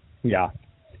 Yeah.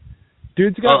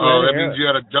 Dude's got red hair.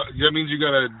 That means you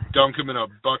gotta dunk him in a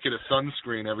bucket of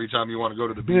sunscreen every time you want to go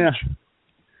to the beach.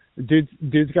 Yeah.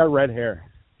 Dude's got red hair.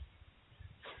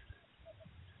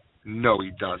 No, he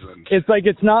doesn't. It's like,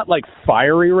 it's not like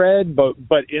fiery red, but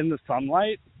in the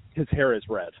sunlight, his hair is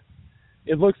red.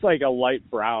 It looks like a light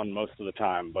brown most of the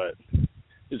time, but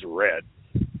it's red.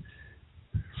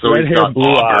 So red he's got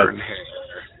blue auburn hair.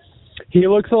 He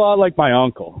looks a lot like my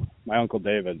Uncle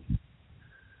David.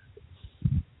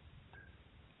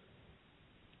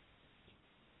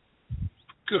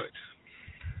 Good.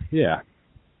 Yeah.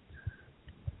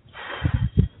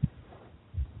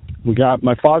 We got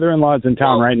my father-in-law's in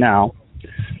town right now.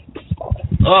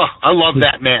 Oh, I love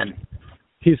that man.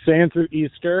 He's staying through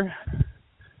Easter.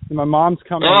 And my mom's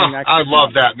coming next I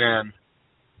love month. that man.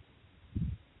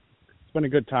 It's been a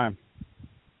good time.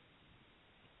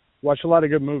 Watched a lot of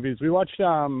good movies. We watched,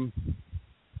 have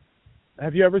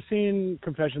you ever seen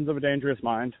Confessions of a Dangerous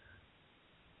Mind?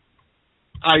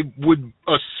 I would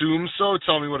assume so.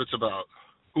 Tell me what it's about.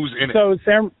 Who's in it? So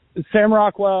Sam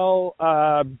Rockwell,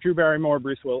 Drew Barrymore,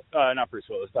 George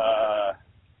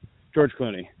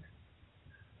Clooney.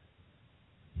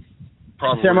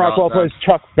 Probably Sam Rockwell plays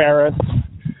Chuck Barris,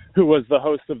 who was the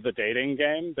host of The Dating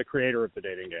Game, the creator of The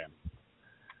Dating Game.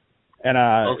 And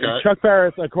Chuck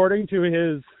Barris, according to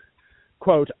his,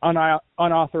 quote,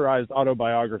 unauthorized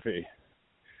autobiography,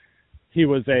 he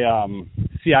was a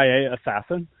CIA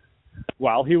assassin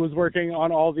while he was working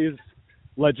on all these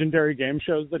legendary game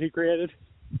shows that he created.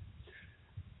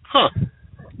 Huh.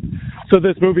 So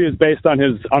this movie is based on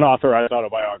his unauthorized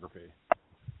autobiography.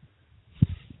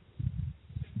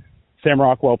 Sam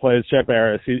Rockwell plays Chuck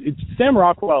Barris. Sam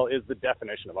Rockwell is the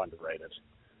definition of underrated.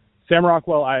 Sam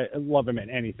Rockwell, I love him in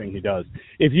anything he does.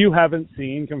 If you haven't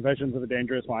seen Confessions of a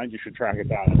Dangerous Mind, you should track it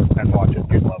down and watch it.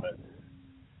 You'd love it.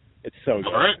 It's so good.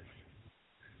 All right.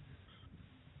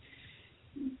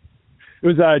 It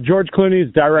was George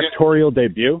Clooney's directorial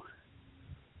debut.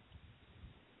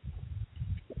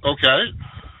 Okay.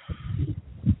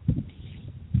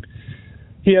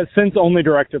 He has since only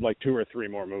directed like 2 or 3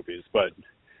 more movies, but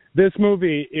this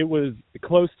movie, it was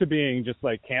close to being just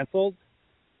like canceled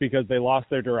because they lost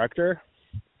their director,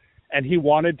 and he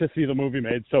wanted to see the movie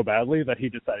made so badly that he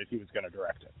decided he was going to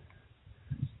direct it.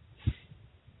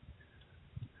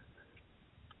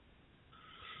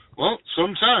 Well,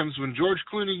 sometimes when George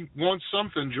Clooney wants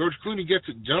something, George Clooney gets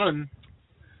it done.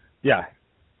 Yeah.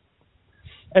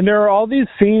 And there are all these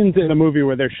scenes in the movie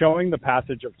where they're showing the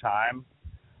passage of time.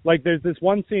 Like, there's this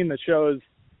one scene that shows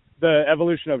the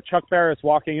evolution of Chuck Barris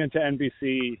walking into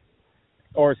NBC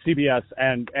or CBS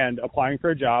and applying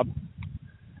for a job.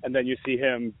 And then you see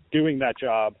him doing that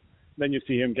job. Then you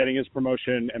see him getting his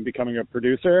promotion and becoming a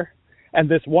producer. And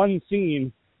this one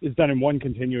scene is done in one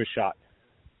continuous shot.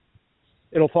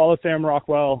 It'll follow Sam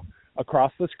Rockwell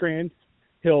across the screen.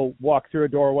 He'll walk through a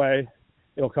doorway.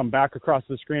 He'll come back across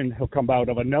the screen. He'll come out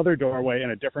of another doorway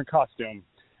in a different costume.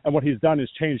 And what he's done is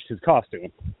changed his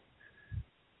costume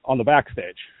on the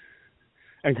backstage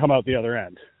and come out the other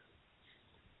end.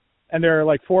 And there are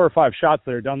like 4 or 5 shots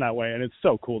that are done that way, and it's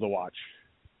so cool to watch.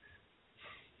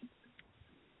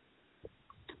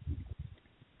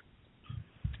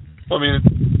 I mean,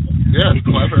 yeah, it's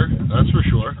clever, that's for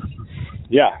sure.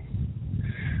 Yeah.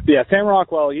 Yeah, Sam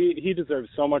Rockwell, he deserves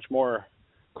so much more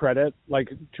credit. Like,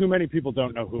 too many people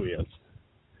don't know who he is.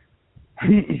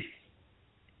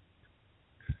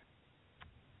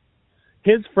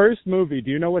 His first movie,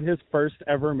 do you know what his first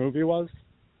ever movie was?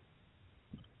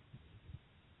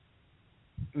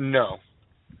 No.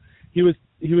 He was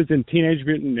in Teenage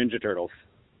Mutant Ninja Turtles.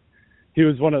 He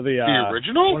was one of the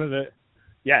original?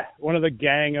 One of the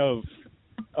gang of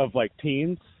like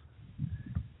teens.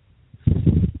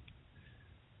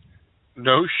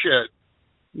 No shit.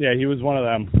 Yeah, he was one of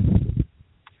them.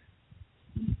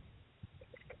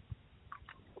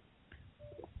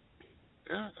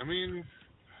 Yeah, I mean,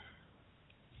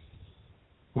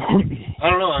 I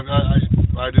don't know.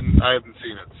 I haven't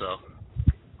seen it, so.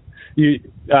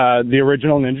 The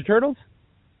original Ninja Turtles?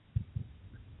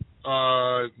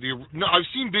 No, I've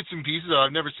seen bits and pieces.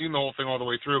 I've never seen the whole thing all the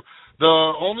way through.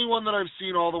 The only one that I've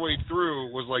seen all the way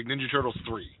through was like Ninja Turtles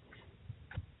 3.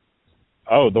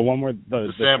 Oh, the one where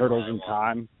the Turtles in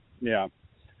Time? Yeah.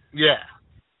 Yeah.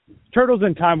 Turtles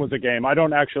in Time was a game. I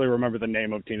don't actually remember the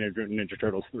name of Teenage Mutant Ninja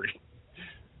Turtles 3.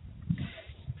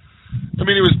 I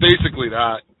mean, it was basically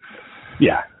that.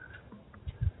 Yeah.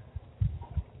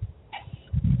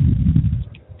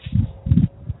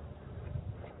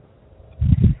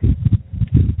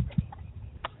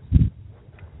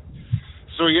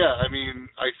 So yeah, I mean,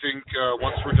 I think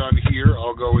once we're done here,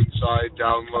 I'll go inside,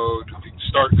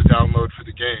 start the download for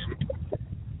the game.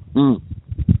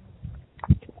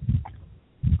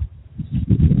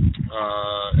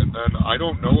 And then I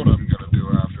don't know what I'm going to do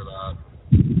after that.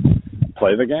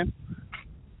 Play the game?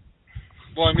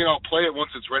 Well, I mean, I'll play it once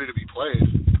it's ready to be played.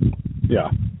 Yeah.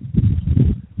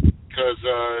 Because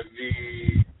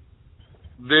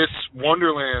this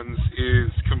Wonderlands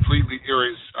is completely,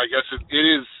 I guess it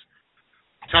is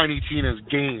Tiny Tina's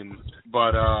game,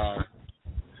 but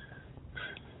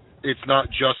it's not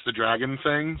just the dragon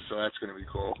thing, so that's going to be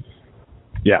cool.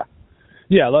 Yeah.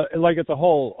 Yeah, like it's a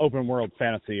whole open world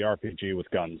fantasy RPG with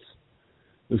guns.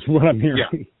 Is what I'm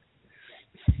hearing.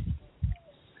 Yeah.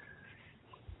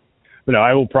 But no,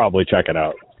 I will probably check it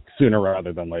out sooner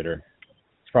rather than later.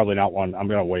 It's probably not one I'm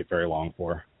going to wait very long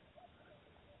for.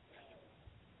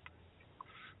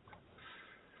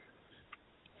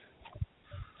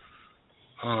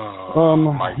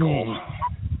 Michael.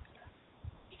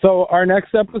 So our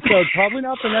next episode, probably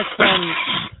not the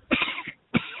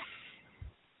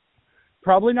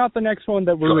next one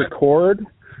that we record,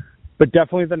 but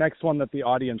definitely the next one that the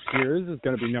audience hears is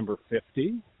going to be number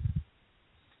 50.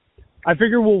 I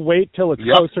figure we'll wait till it's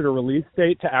closer to release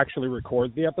date to actually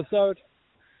record the episode.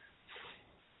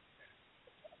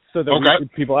 So that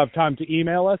people have time to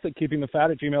email us at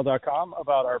keepingthefat@gmail.com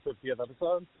about our 50th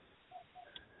episode.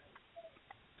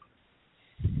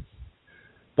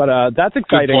 But that's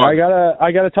exciting.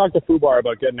 I gotta talk to Fubar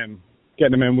about getting him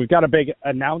in. We've got a big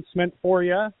announcement for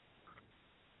you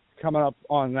coming up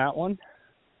on that one.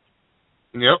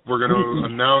 Yep, we're going to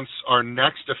announce our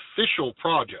next official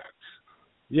project.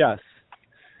 Yes,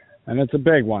 and it's a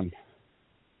big one.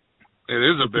 It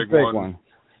is a big one.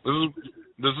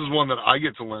 This is one that I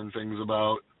get to learn things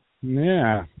about.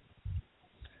 Yeah.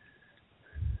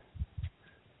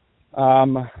 I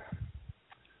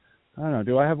don't know.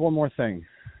 Do I have one more thing?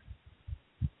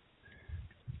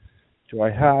 Do I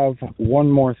have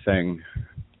one more thing?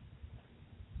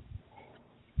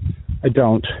 I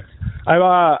don't.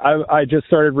 I just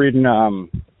started reading,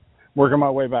 working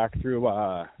my way back through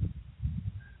all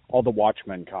the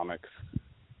Watchmen comics.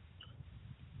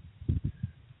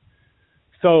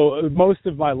 So most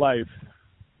of my life,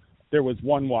 there was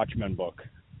one Watchmen book,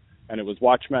 and it was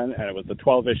Watchmen, and it was the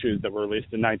 12 issues that were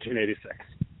released in 1986.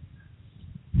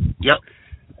 Yep.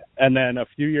 And then a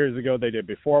few years ago, they did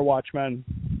Before Watchmen,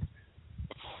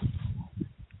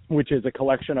 which is a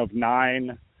collection of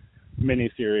 9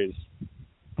 miniseries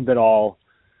that all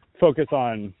focus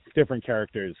on different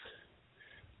characters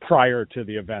prior to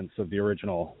the events of the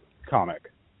original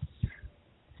comic.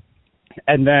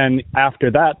 And then after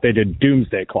that, they did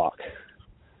Doomsday Clock,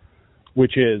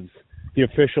 which is the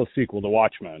official sequel to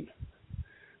Watchmen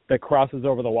that crosses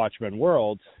over the Watchmen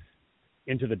world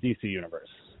into the DC universe.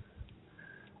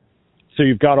 So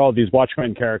you've got all these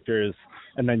Watchmen characters,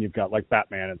 and then you've got like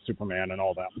Batman and Superman and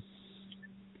all them.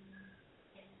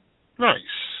 Nice.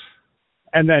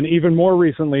 And then even more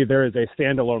recently, there is a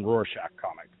standalone Rorschach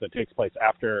comic that takes place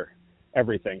after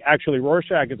everything. Actually,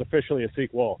 Rorschach is officially a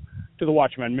sequel to the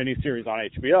Watchmen miniseries on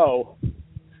HBO,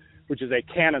 which is a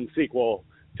canon sequel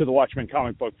to the Watchmen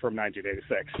comic book from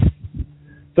 1986.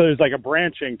 So there's like a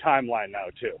branching timeline now,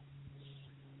 too.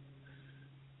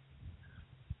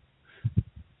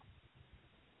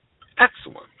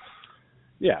 Excellent.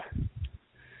 Yeah.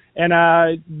 And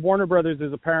Warner Brothers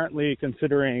is apparently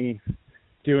considering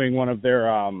doing one of their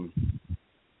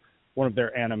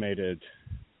animated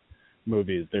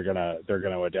movies. They're gonna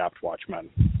adapt Watchmen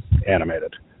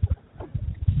animated.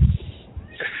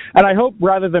 And I hope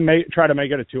rather than try to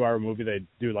make it a 2-hour movie, they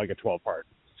do like a 12-part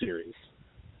series.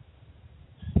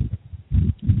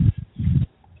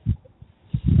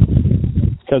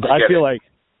 Because I feel like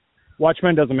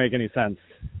Watchmen doesn't make any sense.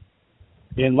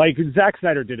 Like Zack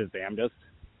Snyder did his damnedest,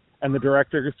 and the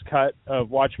director's cut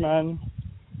of Watchmen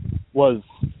was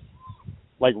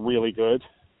like really good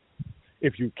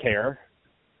if you care.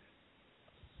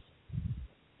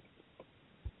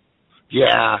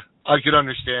 Yeah, I could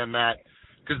understand that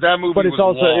because that movie. But it's was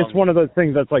also long. It's one of those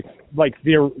things that's like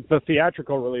the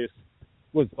theatrical release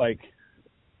was like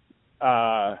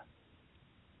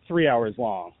 3 hours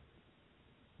long,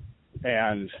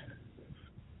 and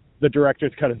the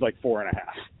director's cut is like 4.5.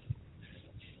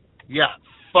 Yeah,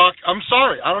 fuck. I'm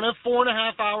sorry, I don't have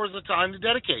 4.5 hours of time to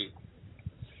dedicate.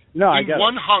 No, I get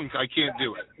one it. hunk, I can't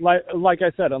do it. Like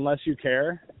I said, unless you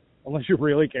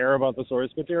really care about the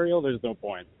source material, there's no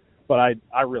point. But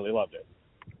I really loved it.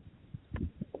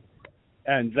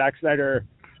 And Zack Snyder,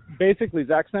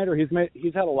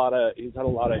 he's had a lot of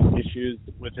issues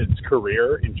with his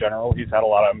career in general. He's had a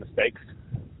lot of mistakes.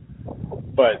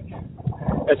 But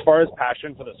as far as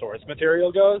passion for the source material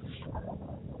goes,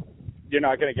 you're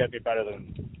not going to get me better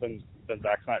than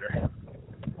Zack Snyder.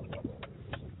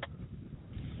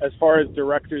 As far as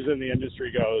directors in the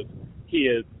industry goes, he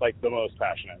is like the most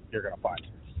passionate you're going to find.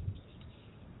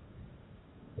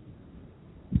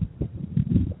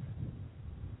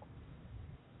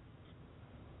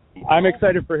 I'm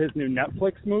excited for his new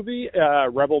Netflix movie,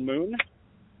 Rebel Moon.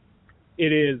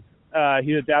 It is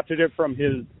he adapted it from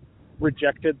his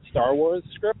rejected Star Wars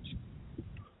script.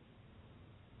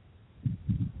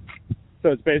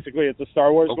 So it's a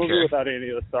Star Wars movie without any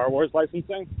of the Star Wars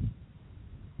licensing.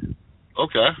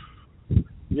 Okay.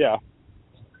 Yeah.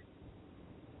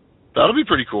 That'll be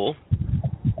pretty cool.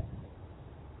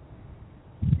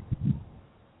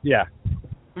 Yeah.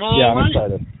 Yeah, I'm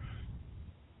excited.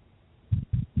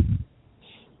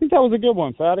 I think that was a good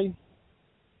one, Fatty.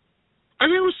 I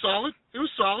mean, it was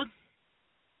solid.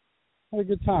 Had a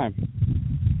good time.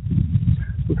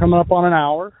 We're coming up on an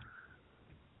hour.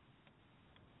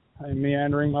 I'm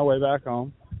meandering my way back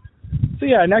home. So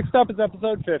yeah, next up is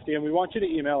episode 50, and we want you to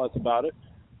email us about it.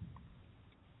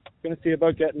 Going to see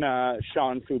about getting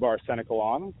Sean Fubar Senecal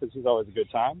on, because he's always a good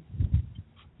time.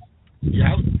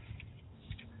 Yeah.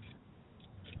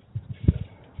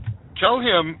 Tell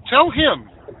him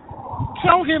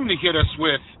to hit us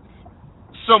with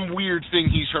some weird thing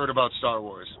he's heard about Star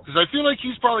Wars, because I feel like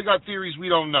he's probably got theories we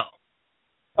don't know.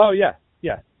 Oh, yeah.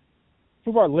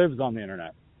 Fubar lives on the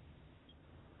internet.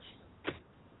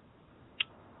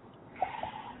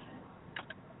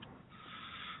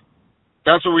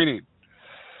 That's what we need.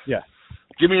 Yeah.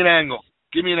 Give me an angle.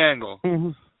 Mm-hmm.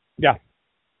 Yeah.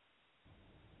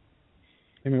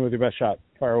 Hit me with your best shot.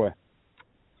 Fire away.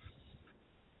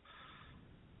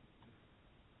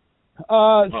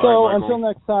 Right,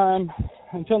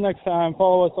 until next time,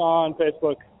 follow us on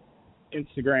Facebook,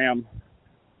 Instagram,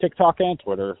 TikTok, and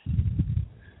Twitter.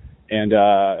 And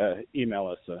email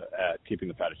us at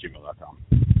keepingthefat@gmail.com.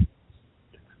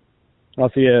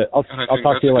 I'll see you. I'll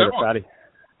talk to you later, Fatty.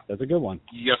 That's a good one.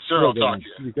 Yes, sir. I'll talk to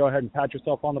you. You go ahead and pat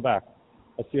yourself on the back.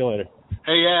 I'll see you later.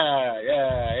 Hey, yeah,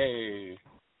 hey.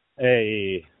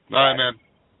 Hey. All right, man.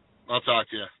 I'll talk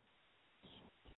to you.